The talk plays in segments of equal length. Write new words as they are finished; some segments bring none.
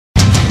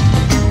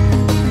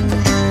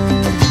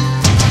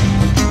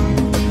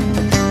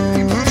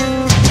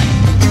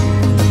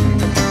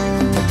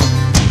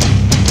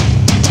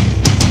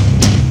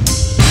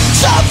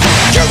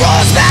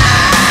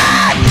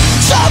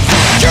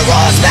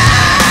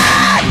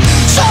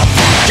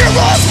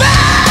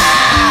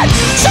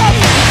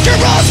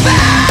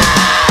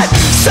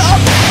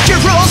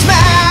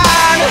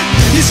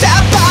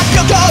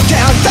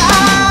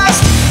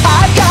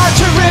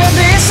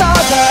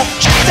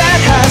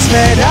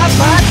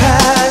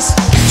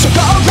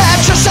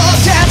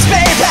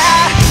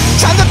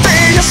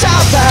free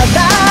yourself at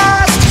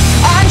last.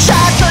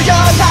 Unshackle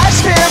your life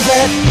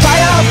spirit, fly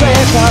away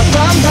far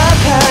from the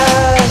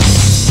past.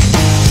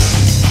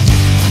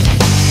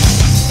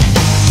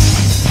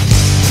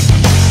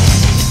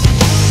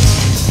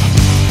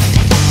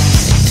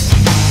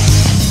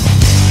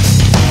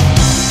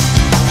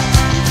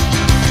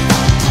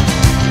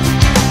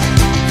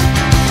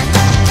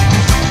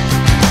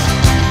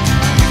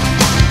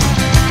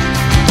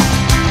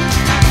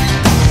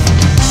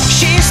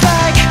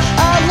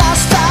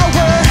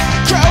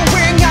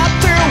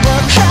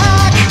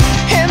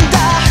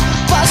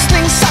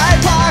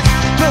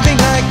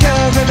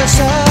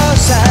 So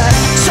sad.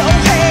 So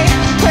hey,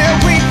 where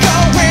we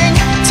going?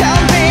 Tell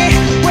me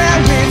where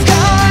we've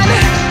gone.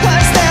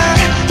 Was there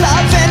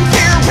love and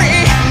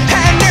fury,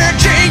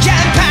 energy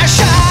and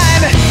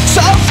passion?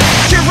 So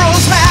fuck your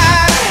rules,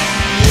 man.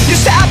 You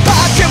step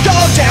up, you go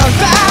down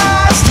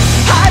fast.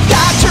 I've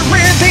got to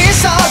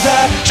release all the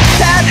shit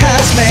that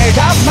has made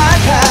up my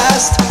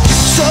past.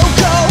 So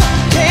go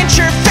paint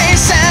your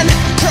face and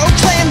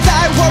proclaim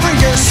thy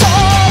warrior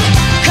soul.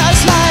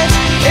 'Cause life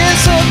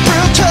is a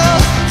brutal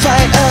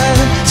fight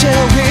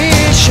until we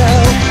show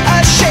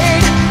a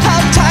shade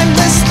of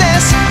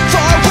timelessness,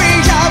 for we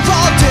are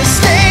all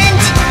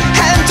distinct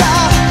and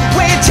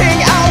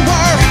awaiting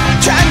our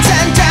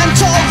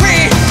transcendental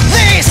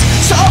release.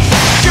 So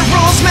fuck your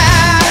rules,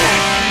 man.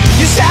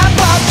 You step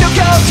up, you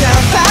go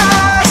down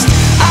fast.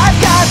 I've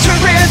got to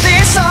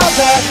release all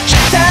the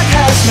shit that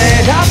has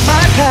made up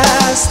my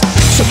past.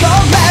 So go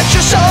let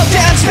your soul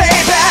dance,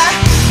 baby.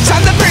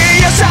 Time to free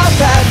yourself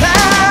at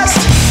last.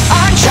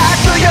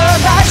 Unshackle your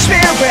life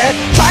spirit,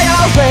 fly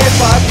away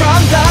far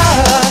from the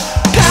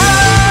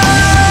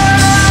past.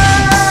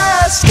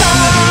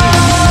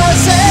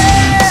 'Cause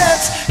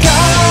it's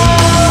gone.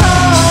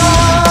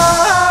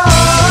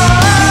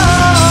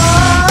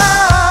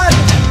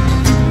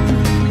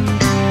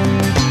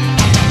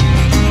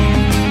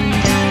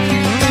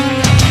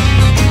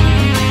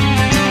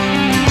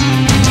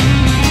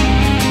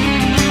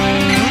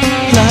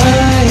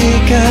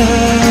 Like a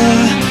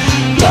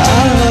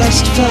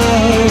lost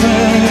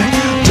flower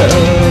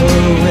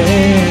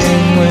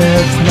blowing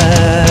with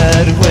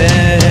mad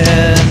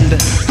wind,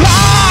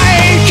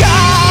 like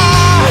a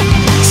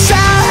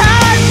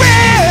sad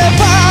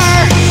river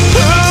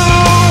who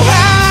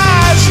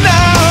has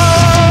no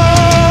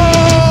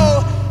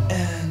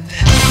end.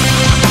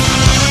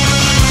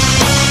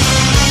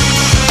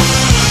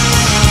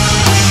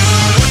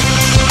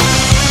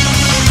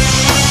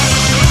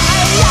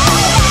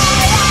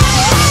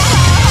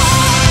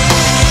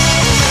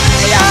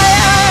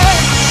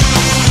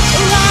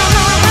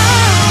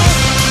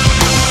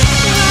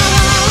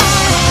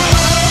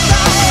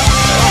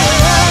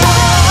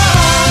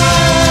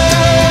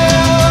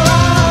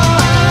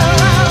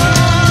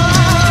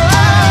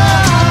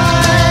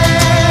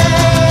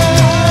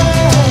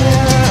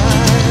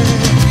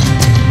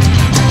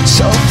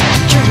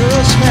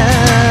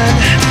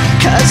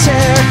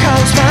 Here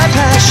comes my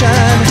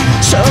passion.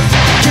 So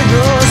fuck your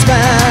rules,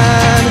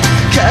 man.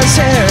 'Cause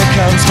here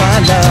comes my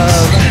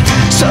love.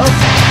 So